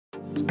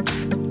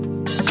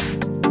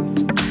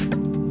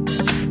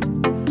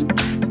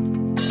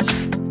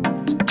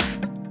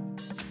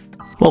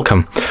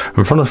Welcome.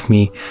 In front of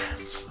me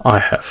I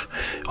have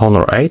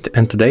Honor 8,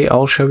 and today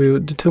I'll show you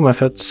the two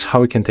methods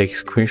how we can take a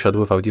screenshot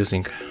without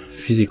using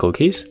physical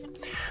keys.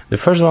 The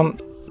first one,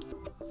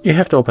 you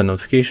have to open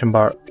notification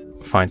bar,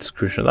 find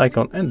screenshot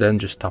icon, and then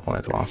just tap on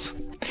it once.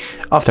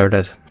 After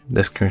that,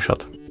 the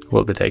screenshot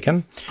will be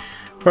taken.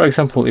 For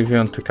example, if you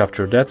want to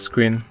capture that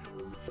screen,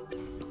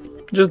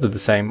 just do the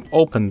same.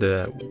 Open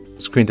the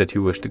screen that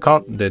you wish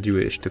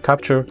to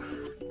capture,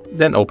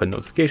 then open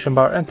notification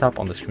bar and tap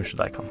on the screenshot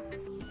icon.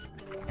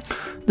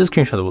 The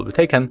screenshot will be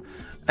taken,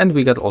 and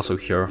we got also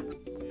here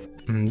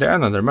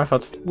another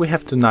method. We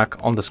have to knock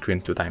on the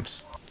screen 2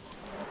 times,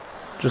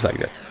 just like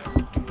that.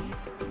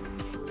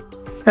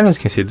 And as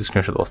you can see, the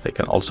screenshot was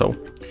taken also.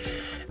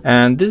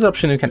 And this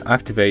option you can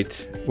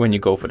activate when you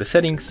go for the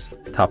settings,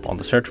 tap on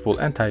the search pool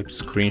and type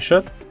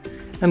screenshot,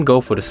 and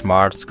go for the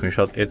smart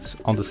screenshot. It's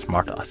on the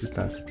smart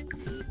assistance.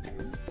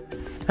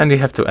 And you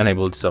have to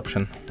enable this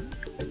option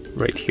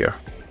right here.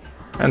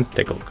 And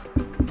take a look.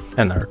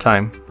 Another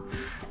time,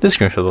 the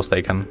screenshot was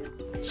taken.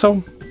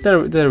 So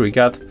there we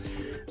got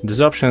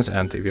these options,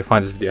 and if you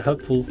find this video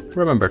helpful,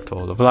 remember to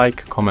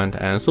like, comment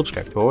and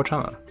subscribe to our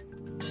channel.